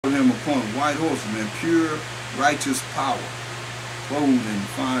him upon white horses, man, pure, righteous power, clothed in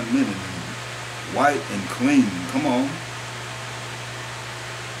fine linen, and white and clean. Come on.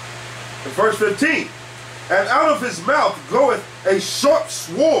 In verse 15, and out of his mouth goeth a sharp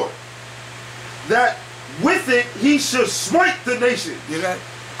sword, that with it he should smite the nation. Hear that?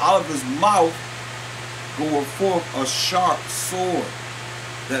 Out of his mouth goeth forth a sharp sword,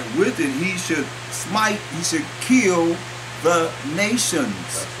 that with it he should smite, he should kill the nations.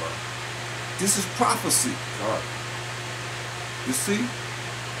 That's right. This is prophecy. All right. You see?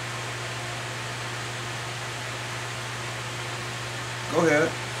 Go ahead.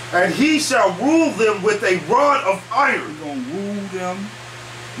 And he shall rule them with a rod of iron. He's going to rule them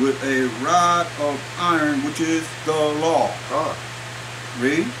with a rod of iron, which is the law. All right.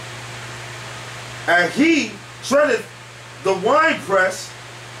 Read. And he treadeth the winepress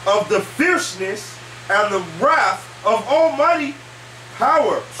of the fierceness and the wrath of almighty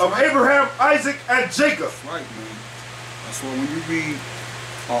power of Abraham, Isaac, and Jacob. That's right, man. That's why when you read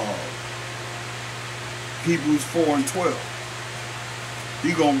Hebrews 4 and 12,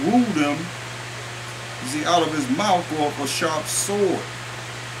 he gonna rule them. You see, out of his mouth go up a sharp sword,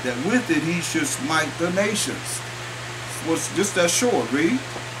 that with it he should smite the nations. What's just that short? Read.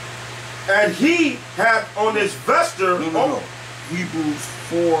 And he hath on his vesture. No. Hebrews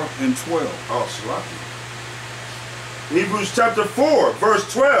 4 and 12. Oh, Shalaki. Hebrews chapter 4,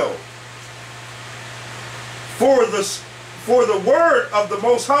 verse 12. For the word of the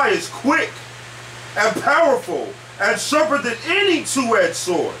Most High is quick and powerful and sharper than any two-edged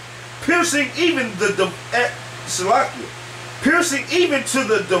sword, piercing even piercing even to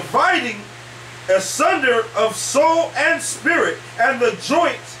the dividing asunder of soul and spirit, and the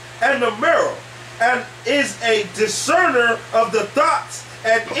joints and the marrow, and is a discerner of the thoughts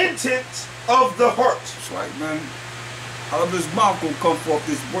and intents of the heart. That's right, man. Out of his mouth gonna come forth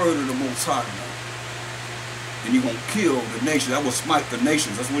this word of the Most High, man. And he gonna kill the nation. That will smite the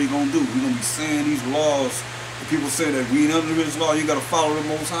nations. That's what he gonna do. He gonna be saying these laws. The people say that we ain't under his law, you gotta follow the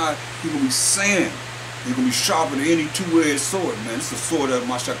Most High. He gonna be saying, he's gonna be sharper than any two-edged sword, man. It's the sword that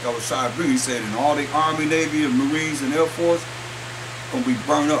Mashiach Yahushua brings. He said, in all the Army, Navy, and Marines, and Air Force, gonna be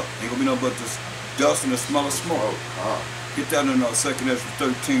burned up. Ain't gonna be nothing but this dust and the smell of smoke. Oh, Get that in 2nd Ezra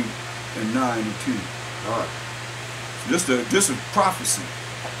 13 and 9 and 10. all right. This is prophecy.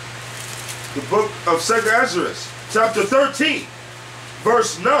 The book of 2nd Ezra, chapter 13,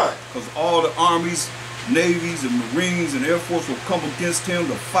 verse 9. Because all the armies, navies, and marines, and air force will come against him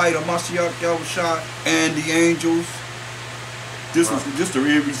to fight Mashiach Yahushua and the angels. This was just the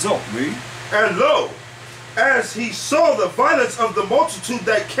end result, man. And lo, as he saw the violence of the multitude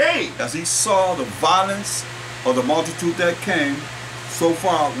that came. As he saw the violence of the multitude that came, so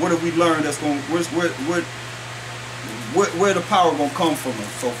far, what have we learned that's going, where the power going to come from?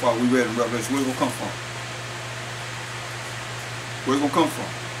 So far, we read in Revelation, where's it going to come from? Where's it going to come from?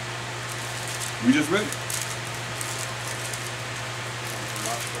 We just read it.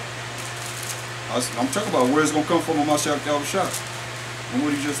 I'm talking about where it's going to come from on Mashiach Yahushua. And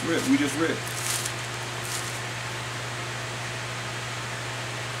what he just read, we just read.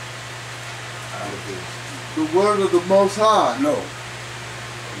 The word of the Most High. No.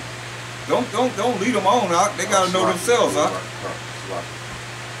 Don't lead them on out. They got to know themselves, huh?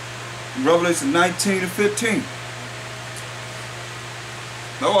 Revelation 19 and 15.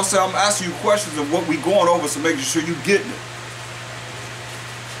 Now I say I'm asking you questions of what we going over, so making sure you getting it.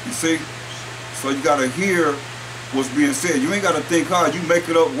 You see? So you got to hear what's being said. You ain't got to think hard. You make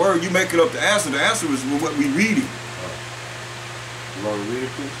it up word. You make it up the answer. The answer is what we reading. You want to read it,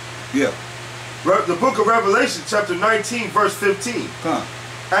 please? Yeah. The book of Revelation, chapter 19, verse 15. Huh.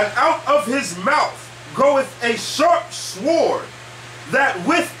 And out of his mouth goeth a sharp sword, that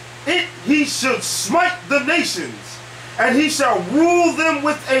with it he should smite the nations, and he shall rule them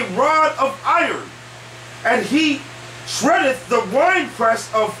with a rod of iron. And he treadeth the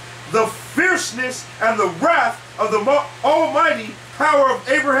winepress of the fierceness and the wrath of the almighty power of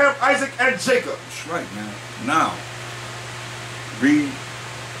Abraham, Isaac, and Jacob. That's right, man. Now, read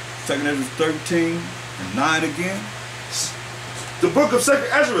 2nd Ezra 13 and 9 again. The book of 2nd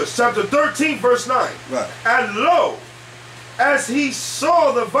Ezra, chapter 13, verse 9. Right. And lo, as he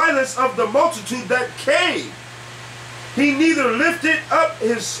saw the violence of the multitude that came, he neither lifted up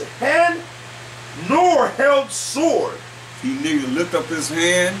his hand nor held sword. He neither lifted up his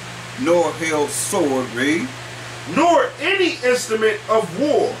hand nor held sword, read. Nor any instrument of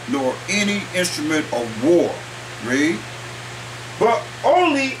war. Nor any instrument of war, read. But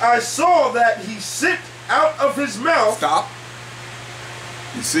only I saw that he sent out of his mouth. Stop.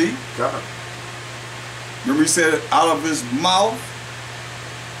 You see? God. Remember he said out of his mouth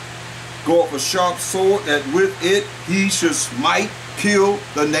go up a sharp sword, that with it he should smite, kill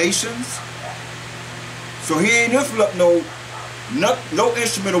the nations. So he ain't developed no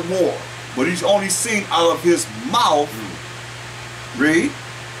instrument of war, but he's only seen out of his mouth. Read.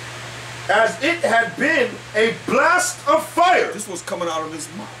 As it had been a blast of fire. This was coming out of his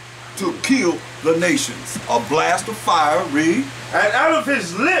mouth to kill the nations. A blast of fire. Read. And out of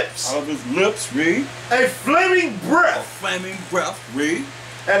his lips. Out of his lips. Read. A flaming A breath. flaming breath. Read.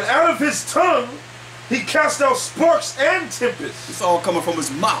 And out of his tongue he cast out sparks and tempests. It's all coming from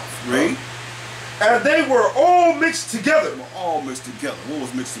his mouth. Read. And they were all mixed together. They were all mixed together. What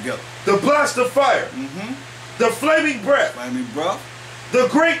was mixed together? The blast of fire. The flaming breath. Flaming breath. The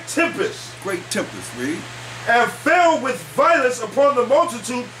great tempest. Great tempest. Read. And fell with violence upon the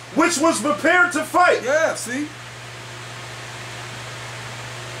multitude which was prepared to fight. Yeah, see?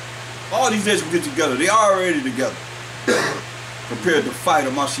 All these nations get together. They are already together. Prepared to fight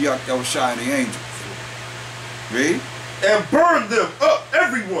Mashiach Yahushua and the angels. Read. And burned them up,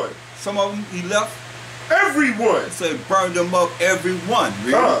 everyone. Some of them he left. Everyone. It said burn them up, every one.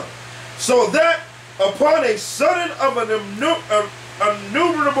 Read. So that upon a sudden of an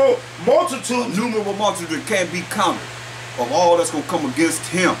innumerable multitude. Innumerable multitude that can't be counted. Of all that's going to come against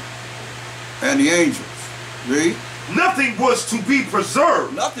him and the angels. Read. Nothing was to be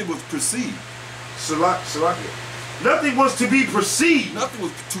preserved. Nothing was perceived. Salakia. Nothing was to be perceived. Nothing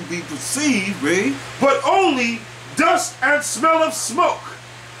was to be perceived. Read. But only dust and smell of smoke.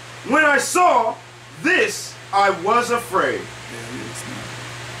 When I saw this, I was afraid. There it is now.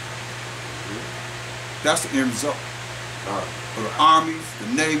 That's the end result. For the armies, the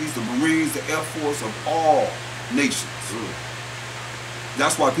navies, the marines, the air force of all nations.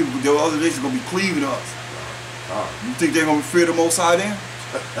 That's why people, the other nations are going to be cleaving us. You think they're going to fear the Most High then?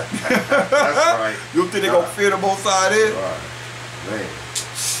 That's right. You think they're going to fear the Most High then? Right. Man.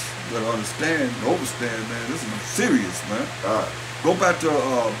 You better understand, overstand, man. This is serious, man. Go back to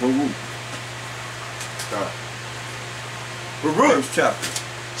Baruch. Baruch. First chapter.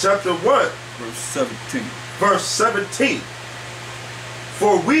 Chapter 1. Verse 17. Verse 17.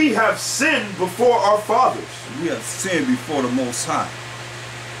 For we have sinned before our fathers. We have sinned before the Most High.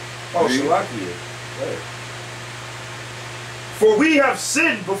 Oh, Read. Salakia. For we have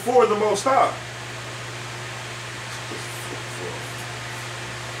sinned before the Most High.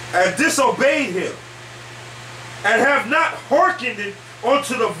 And disobeyed him. And have not hearkened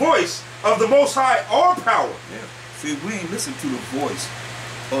unto the voice of the Most High, our power. Yeah. See, we ain't listen to the voice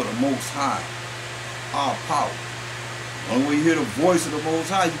of the Most High, our power. Only when you hear the voice of the Most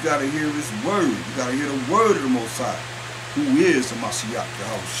High, you got to hear his word. You got to hear the word of the Most High, who is the Mashiach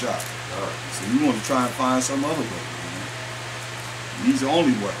Yahushua. So you want to try and find some other way. Man. He's the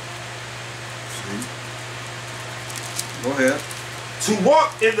only way. See? Go ahead. To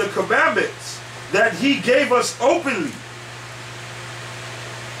walk in the commandments that he gave us openly.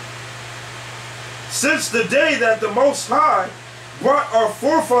 Since the day that the Most High brought our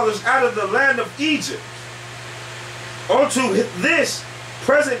forefathers out of the land of Egypt, unto this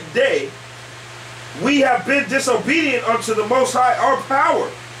present day, we have been disobedient unto the Most High, our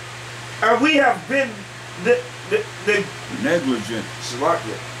power, and we have been negligent.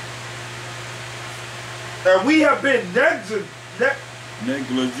 And we have been negligent.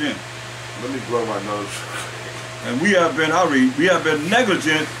 Let me blow my nose. And we have been, I'll read, we have been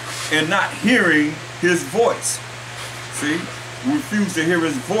negligent in not hearing his voice. See? We refuse to hear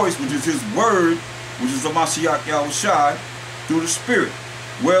his voice, which is his word, which is the Mashiach Yahushua, through the Spirit.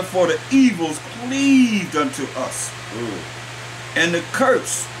 Wherefore the evils cleaved unto us. And the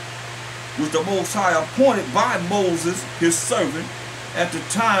curse was the Most High appointed by Moses, his servant, at the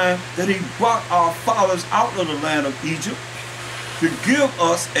time that he brought our fathers out of the land of Egypt, to give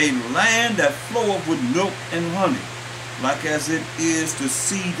us a land that floweth with milk and honey, like as it is to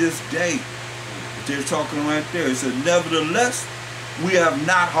see this day. But they're talking right there. It said, nevertheless, we have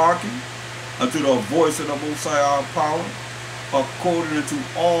not hearkened unto the voice of the Most High our power, according to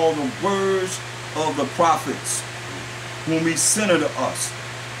all the words of the prophets, whom he sent unto us.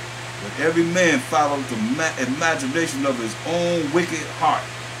 But every man followed the imagination of his own wicked heart,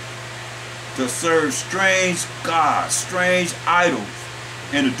 to serve strange gods, strange idols,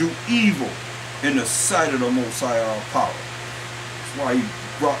 and to do evil in the sight of the Most High our power. That's why he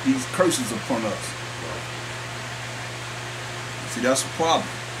brought these curses upon us. See, that's the problem.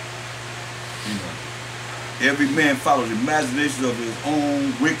 You know, every man follows the imaginations of his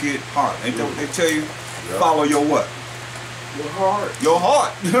own wicked heart. Ain't that what they tell you? Follow your what? Your heart. Your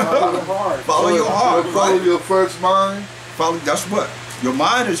heart. Follow your heart. Follow your heart. Follow Right? your first mind. Follow. That's what. Your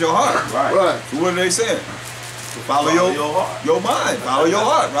mind is your heart. Right. Right. So what are they saying? Follow your heart. your mind. Follow your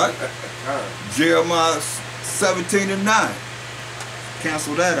heart, right? God. Jeremiah 17:9.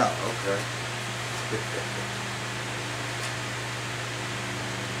 Cancel that out. Okay.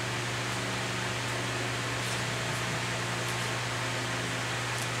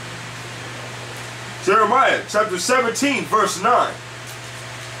 Jeremiah chapter 17, verse 9.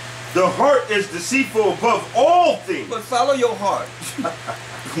 The heart is deceitful above all things. But follow your heart.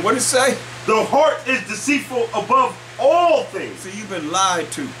 What did it say? The heart is deceitful above all things. See, you've been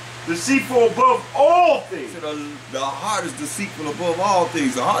lied to. Deceitful above all things. See, the heart is deceitful above all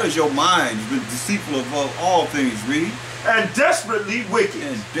things. The heart is your mind. It's been deceitful above all things, read. And desperately wicked.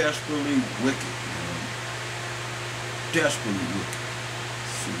 And desperately wicked. Desperately wicked.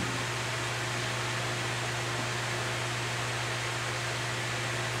 See.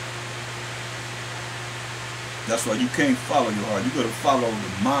 That's why you can't follow your heart. You got to follow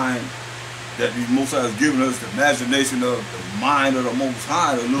the mind that the Most High has given us, the imagination of the mind of the Most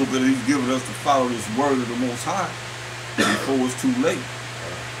High. A little bit He's given us to follow this word of the Most High before it's too late.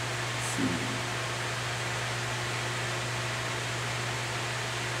 See.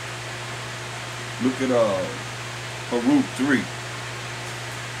 Look at Baruch 3.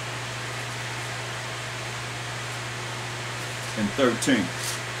 And 13.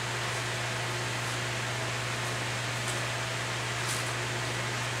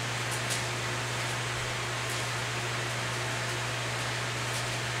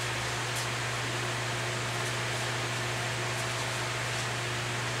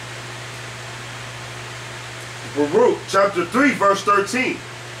 Baruch chapter 3, verse 13.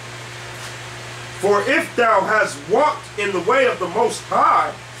 For if thou hast walked in the way of the Most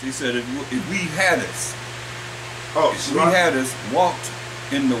High. He said, if we had us, Oh, if we had us walked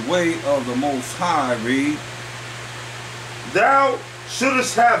in the way of the Most High, read. Thou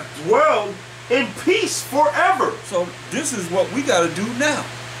shouldest have dwelled in peace forever. So this is what we got to do now.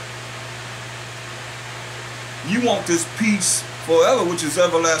 You want this peace forever, which is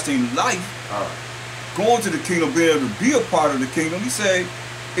everlasting life. All right. Going to the kingdom, being able to be a part of the kingdom. He said,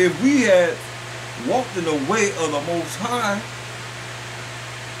 if we had walked in the way of the Most High,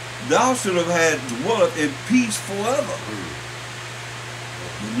 thou should have had dwelt in peace forever.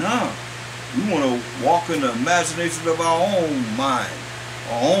 But now, we want to walk in the imagination of our own mind,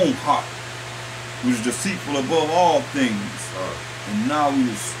 our own heart, which is deceitful above all things. And now we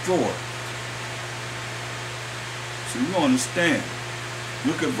destroy it. So you understand.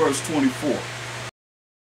 Look at verse 24.